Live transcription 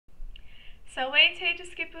Salvete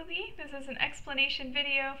discipuli. This is an explanation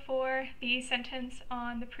video for the sentence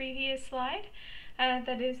on the previous slide.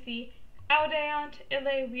 That is the audeant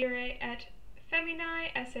ille vire et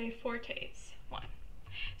feminae esse fortes 1.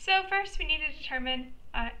 So first we need to determine,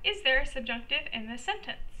 is there a subjunctive in this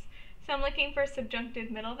sentence? So I'm looking for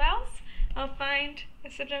subjunctive middle vowels. I'll find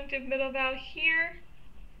a subjunctive middle vowel here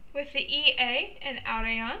with the ea in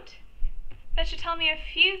audeant. That should tell me a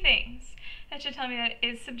few things. That should tell me that it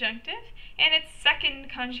is subjunctive, and its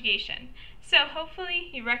second conjugation. So hopefully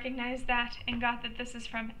you recognize that and got that this is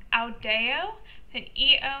from audeo, with an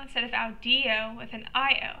eo instead of audio with an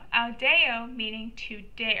io. Audeo meaning to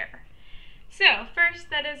dare. So first,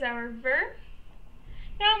 that is our verb.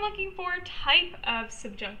 Now I'm looking for type of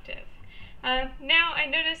subjunctive. Now I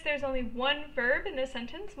notice there's only one verb in this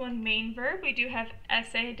sentence, one main verb. We do have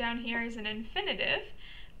esse down here as an infinitive,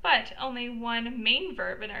 but only one main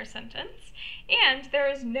verb in our sentence, and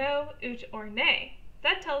there is no ut or ne.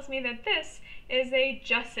 That tells me that this is a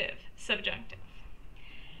jussive subjunctive.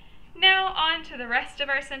 Now on to the rest of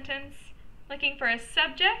our sentence. Looking for a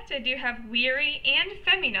subject, I do have weary and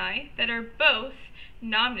feminae that are both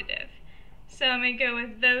nominative. So I'm going to go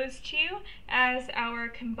with those two as our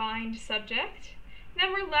combined subject.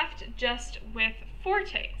 Then we're left just with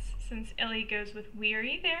fortes, since ille goes with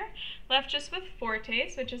weary there. Left just with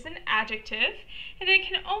fortes, which is an adjective, and it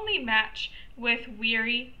can only match with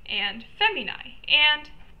weary and feminae. And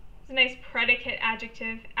it's a nice predicate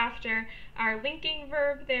adjective after our linking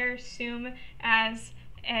verb there, sum, as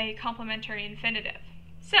a complementary infinitive.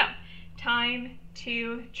 So, time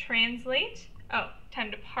to translate.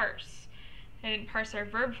 Time to parse. I didn't parse our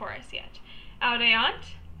verb for us yet.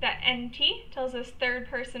 Audeant, that nt tells us third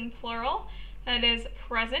person plural. That is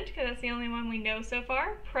present, because that's the only one we know so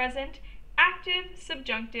far. Present, active,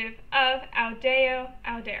 subjunctive of audeo,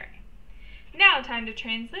 audere. Now time to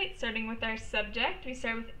translate, starting with our subject. We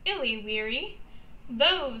start with ille weary,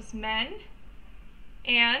 those men,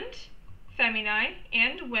 and feminae,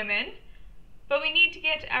 and women. But we need to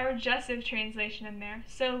get our jussive translation in there.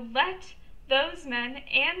 So let those men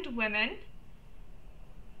and women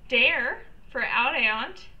dare, for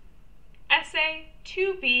audeant, esse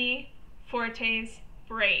to be, fortes,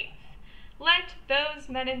 brave. Let those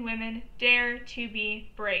men and women dare to be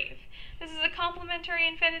brave. This is a complementary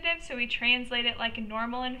infinitive, so we translate it like a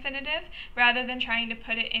normal infinitive rather than trying to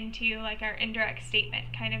put it into like our indirect statement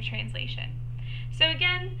kind of translation. So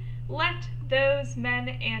again, let those men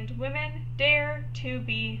and women dare to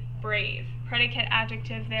be brave. Predicate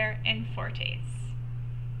adjective there in fortes.